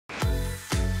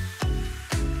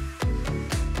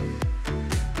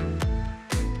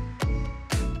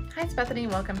Hi, it's Bethany.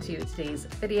 Welcome to today's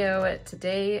video.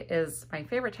 Today is my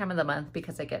favorite time of the month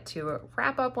because I get to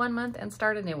wrap up one month and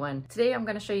start a new one. Today I'm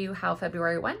going to show you how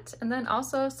February went and then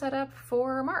also set up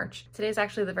for March. Today's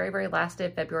actually the very last day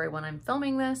of February when I'm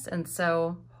filming this, and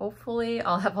so hopefully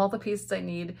I'll have all the pieces I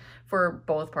need for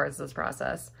both parts of this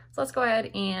process. So let's go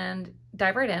ahead and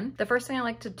dive right in. The first thing I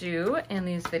like to do in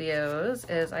these videos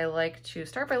is I like to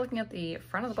start by looking at the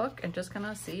front of the book and just kind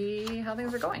of see how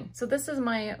things are going. So this is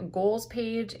my goals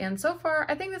page, and so far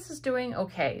I think this is doing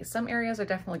okay. Some areas are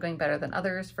definitely going better than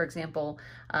others. For example,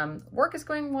 work is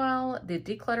going well, the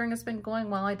decluttering has been going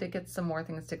well. I did get some more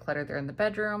things decluttered there in the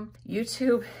bedroom.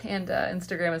 YouTube and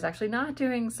Instagram is actually not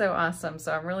doing so awesome,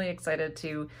 so I'm really excited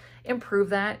to improve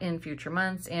that in future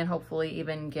months and hopefully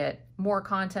even get more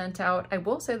content out. I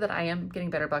will say that I am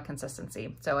getting better about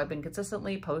consistency. So I've been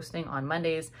consistently posting on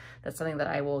Mondays. That's something that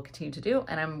I will continue to do.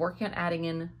 And I'm working on adding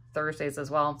in Thursdays as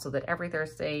well, so that every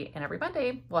Thursday and every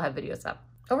Monday we'll have videos up.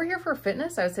 Over here for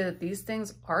fitness, I would say that these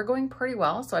things are going pretty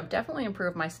well. So I've definitely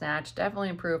improved my snatch, definitely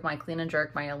improved my clean and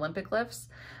jerk, my Olympic lifts.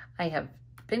 I have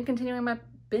been continuing my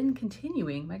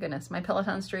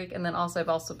Peloton streak, and then I've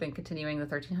also been continuing the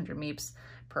 1300 MEEPs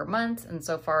per month, and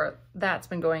so far that's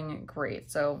been going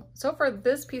great. So far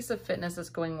this piece of fitness is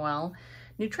going well.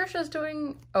 Nutrition is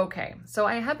doing okay. So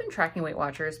I have been tracking Weight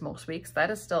Watchers most weeks. That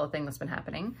is still a thing that's been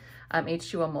happening.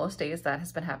 H2O most days, that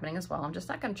has been happening as well. I'm just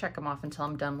not going to check them off until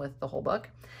I'm done with the whole book.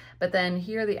 But then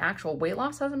here, the actual weight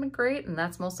loss hasn't been great, and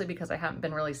that's mostly because I haven't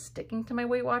been really sticking to my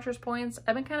Weight Watchers points.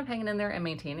 I've been kind of hanging in there and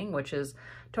maintaining, which is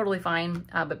totally fine,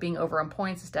 but being over on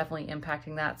points is definitely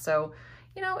impacting that. So,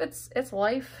 you know, it's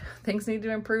life. Things need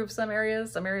to improve some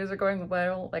areas. Some areas are going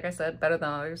well, like I said, better than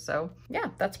others. So yeah,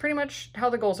 that's pretty much how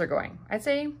the goals are going. I'd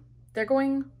say they're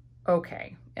going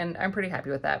okay, and I'm pretty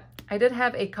happy with that. I did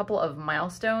have a couple of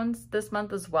milestones this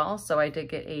month as well. So I did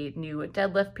get a new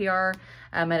deadlift PR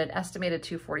at an estimated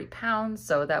 240 pounds.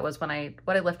 So that was when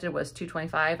what I lifted was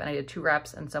 225 and I did 2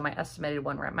 reps. And so my estimated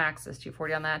 1 rep max is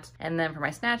 240 on that. And then for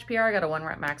my snatch PR, I got a 1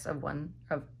 rep max of not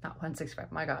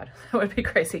 165, my God, that would be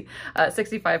crazy.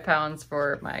 65 pounds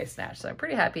for my snatch. So I'm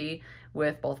pretty happy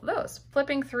with both of those.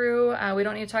 Flipping through, we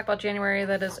don't need to talk about January,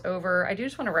 that is over. I do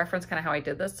just want to reference kind of how I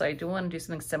did this. So I do want to do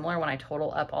something similar when I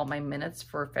total up all my minutes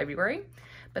for February.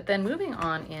 But then moving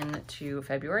on into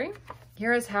February,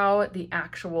 here is how the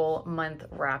actual month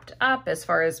wrapped up. As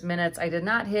far as minutes, I did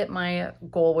not hit my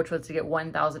goal, which was to get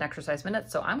 1,000 exercise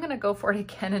minutes. So I'm going to go for it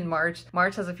again in March.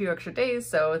 March has a few extra days,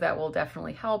 so that will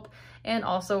definitely help. And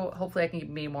also, hopefully I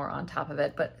can be more on top of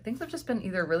it. But things have just been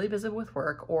either really busy with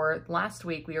work, or last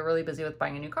week we were really busy with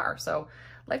buying a new car. So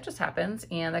life just happens,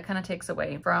 and that kind of takes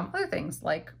away from other things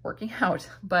like working out.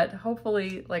 But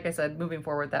hopefully, like I said, moving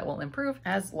forward, that will improve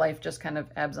as life just kind of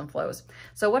ebbs and flows.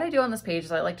 So what I do on this page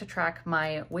is I like to track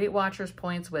my Weight Watchers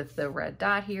points with the red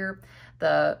dot here.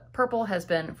 The purple has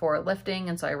been for lifting,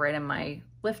 and so I write in my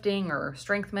lifting or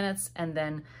strength minutes, and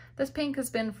then this pink has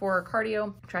been for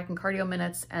cardio, tracking cardio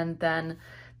minutes, and then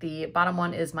the bottom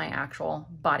one is my actual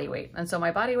body weight. And so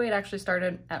my body weight actually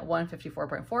started at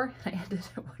 154.4 and I ended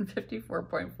at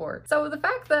 154.4. So the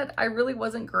fact that I really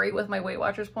wasn't great with my Weight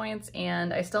Watchers points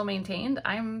and I still maintained,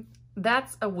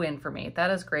 that's a win for me.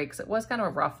 That is great, because it was kind of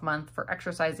a rough month for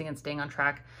exercising and staying on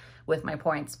track with my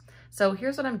points. So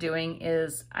here's what I'm doing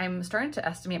is I'm starting to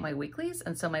estimate my weeklies.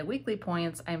 And so my weekly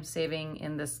points I'm saving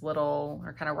in this little,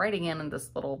 or kind of writing in this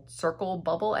little circle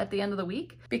bubble at the end of the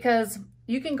week, because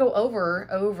you can go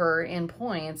over in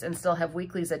points and still have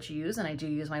weeklies that you use. And I do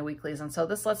use my weeklies. And so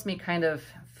this lets me kind of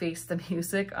face the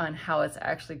music on how it's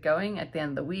actually going at the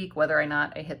end of the week, whether or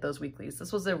not I hit those weeklies.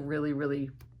 This was a really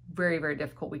very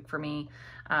difficult week for me.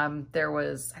 I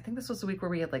think this was the week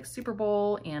where we had like Super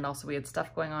Bowl, and also we had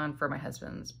stuff going on for my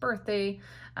husband's birthday.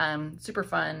 Super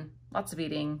fun, lots of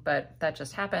eating, but that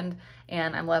just happened,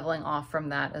 and I'm leveling off from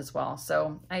that as well.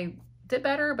 So I did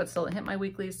better, but still didn't hit my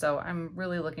weekly. So I'm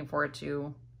really looking forward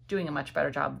to doing a much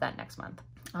better job that next month.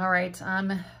 All right.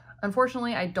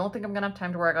 Unfortunately, I don't think I'm gonna have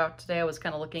time to work out today. I was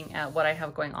kind of looking at what I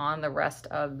have going on the rest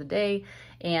of the day,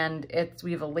 and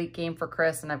we have a late game for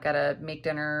Chris, and I've got to make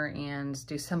dinner and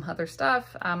do some other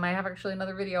stuff. I have actually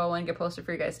another video I want to get posted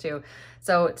for you guys too.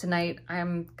 So tonight,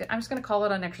 I'm just gonna call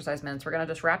it on exercise minutes. We're gonna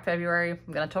just wrap February.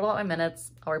 I'm gonna total out my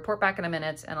minutes. I'll report back in a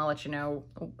minute, and I'll let you know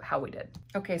how we did.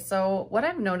 Okay, so what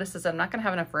I've noticed is I'm not gonna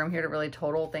have enough room here to really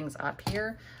total things up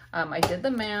here. I did the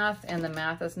math, and the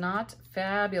math is not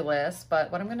fabulous,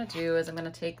 but what I'm gonna do is I'm gonna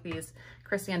take these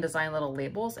Christian Design little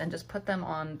labels and just put them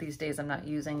on these days I'm not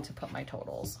using to put my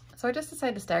totals. So I just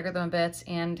decided to stagger them a bit,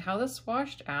 and how this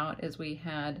washed out is we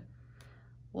had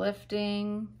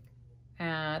lifting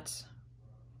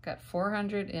got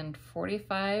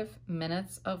 445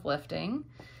 minutes of lifting,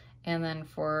 And then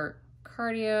for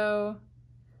cardio,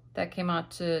 that came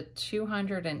out to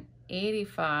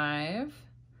 285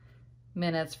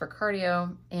 minutes for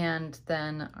cardio. And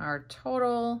then our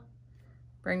total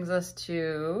brings us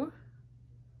to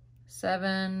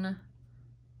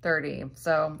 730.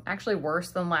 So actually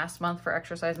worse than last month for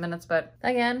exercise minutes, but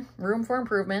again, room for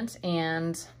improvement,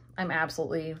 and I'm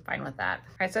absolutely fine with that.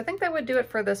 All right, so I think that would do it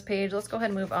for this page. Let's go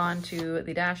ahead and move on to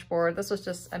the dashboard. This was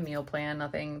just a meal plan,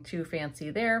 nothing too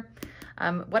fancy there.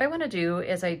 What I want to do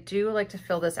is I do like to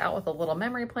fill this out with a little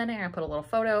memory planning. I put a little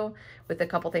photo with a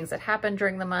couple things that happened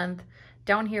during the month.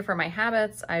 Down here for my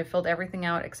habits, I filled everything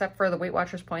out except for the Weight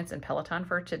Watchers points and Peloton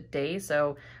for today.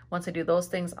 So once I do those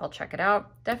things, I'll check it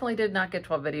out. Definitely did not get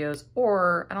 12 videos,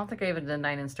 or I don't think I even did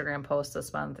 9 Instagram posts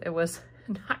this month. It was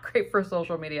not great for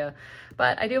social media,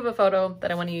 but I do have a photo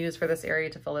that I want to use for this area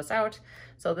to fill this out.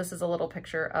 So this is a little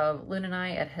picture of Loon and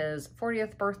I at his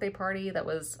 40th birthday party. That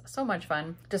was so much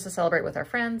fun just to celebrate with our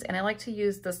friends. And I like to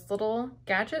use this little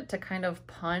gadget to kind of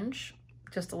punch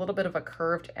just a little bit of a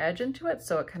curved edge into it,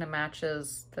 so it kind of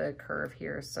matches the curve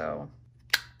here. So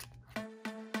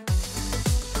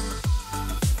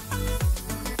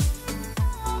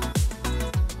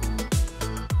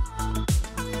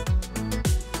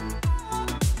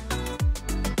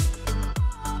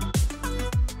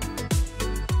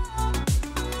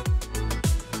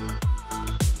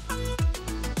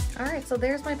all right, so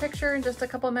there's my picture and just a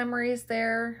couple of memories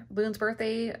there. Loon's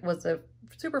birthday was a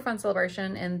super fun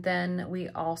celebration, and then we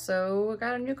also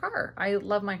got a new car. I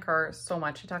love my car so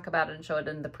much. I talk about it and show it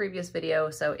in the previous video,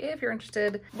 so if you're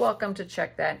interested, welcome to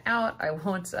check that out. I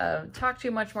won't talk too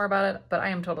much more about it, but I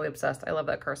am totally obsessed. I love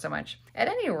that car so much. At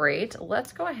any rate,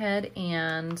 let's go ahead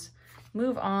and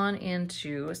move on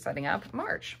into setting up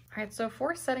March. All right, so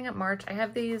for setting up March, I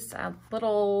have these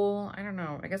little, I don't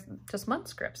know, I guess just month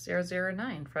scripts,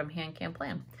 009 from Hand Can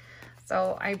Plan.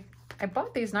 So I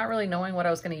bought these not really knowing what I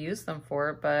was going to use them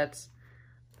for, but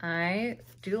I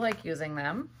do like using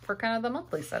them for kind of the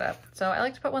monthly setup. So I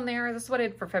like to put one there. This is what I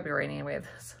did for February anyway.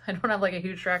 I don't have like a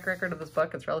huge track record of this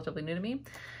book. It's relatively new to me,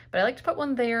 but I like to put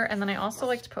one there. And then I also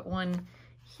like to put one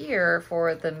here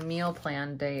for the meal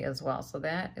plan day as well. So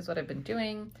that is what I've been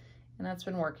doing, and that's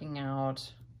been working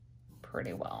out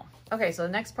pretty well. Okay, so the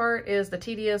next part is the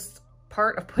tedious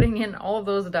part of putting in all of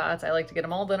those dots. I like to get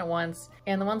them all done at once.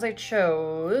 And the ones I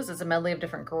chose is a medley of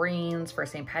different greens for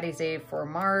St. Patty's Day for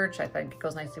March. I think it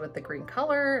goes nicely with the green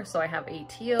color. So I have a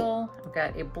teal, I've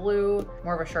got a blue,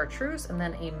 more of a chartreuse, and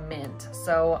then a mint.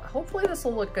 So hopefully this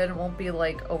will look good. It won't be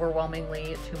like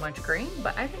overwhelmingly too much green,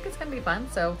 but I think it's gonna be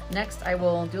fun. So next I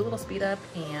will do a little speed up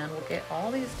and we'll get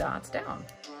all these dots down.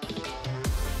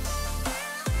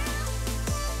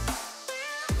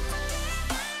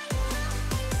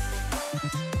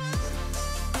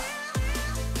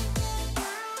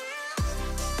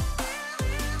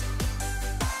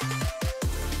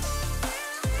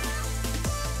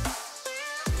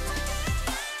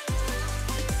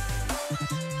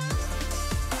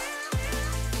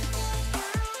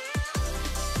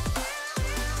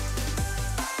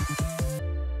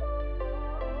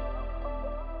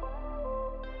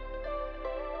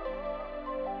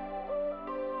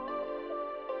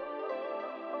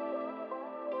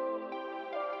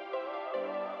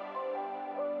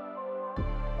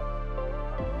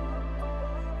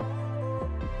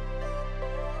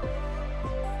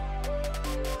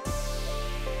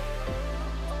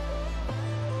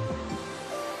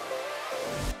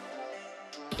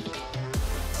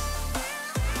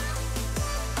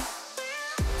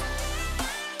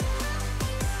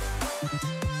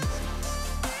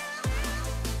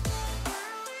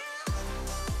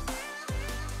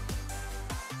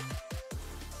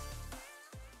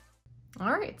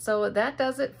 All right, so that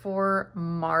does it for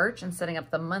March and setting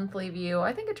up the monthly view.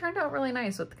 I think it turned out really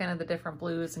nice with kind of the different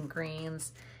blues and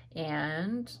greens,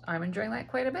 and I'm enjoying that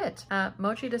quite a bit.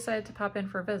 Mochi decided to pop in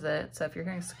for a visit, so if you're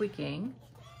hearing squeaking,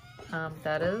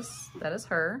 that is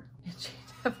her. And she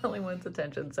definitely wants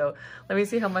attention, so let me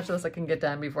see how much of this I can get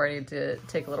done before I need to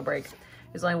take a little break.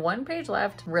 There's only one page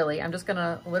left. Really, I'm just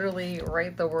gonna literally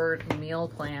write the word meal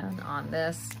plan on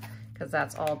this because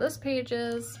that's all this page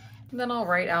is. Then I'll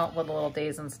write out little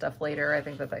days and stuff later. I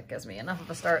think that gives me enough of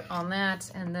a start on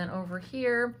that. And then over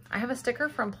here, I have a sticker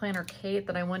from Planner Kate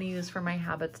that I want to use for my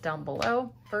habits down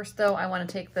below. First though, I want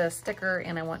to take the sticker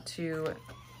and I want to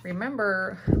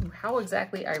remember how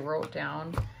exactly I wrote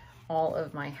down all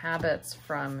of my habits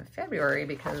from February,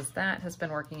 because that has been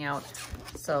working out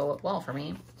so well for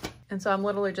me. And so I'm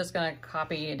literally just going to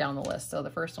copy down the list. So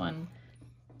the first one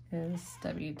is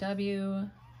WW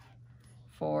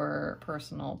for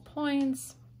personal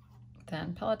points,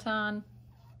 then Peloton,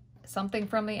 something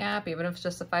from the app, even if it's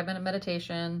just a 5-minute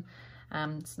meditation.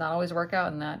 It's not always a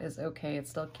workout, and that is okay. It's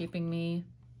still keeping me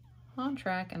on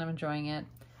track and I'm enjoying it.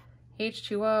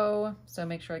 H2O, so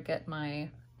make sure I get my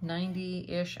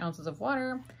 90-ish ounces of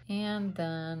water, and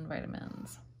then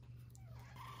vitamins.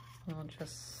 We'll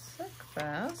just stick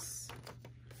this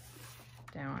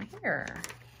down here.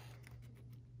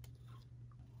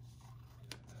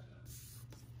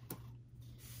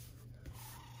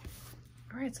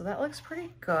 All right, so that looks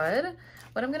pretty good.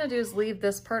 What I'm gonna do is leave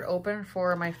this part open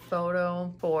for my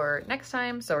photo for next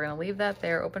time. So we're gonna leave that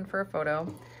there open for a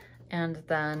photo. And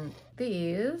then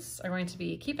these are going to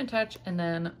be keep in touch and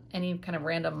then any kind of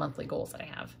random monthly goals that I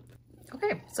have.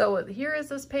 Okay, so here is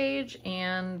this page,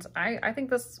 and I think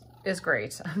this is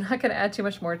great. I'm not gonna add too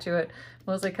much more to it,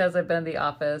 mostly because I've been in the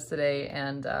office today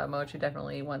and Mochi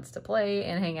definitely wants to play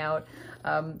and hang out.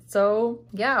 So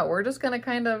yeah, we're just gonna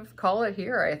kind of call it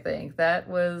here, I think. That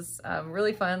was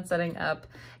really fun setting up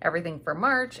everything for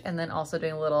March and then also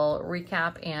doing a little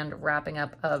recap and wrapping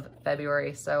up of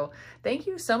February. So thank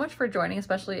you so much for joining,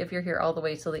 especially if you're here all the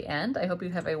way till the end. I hope you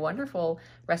have a wonderful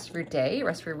rest of your day,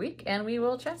 rest of your week, and we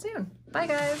will chat soon. Bye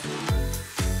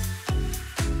guys.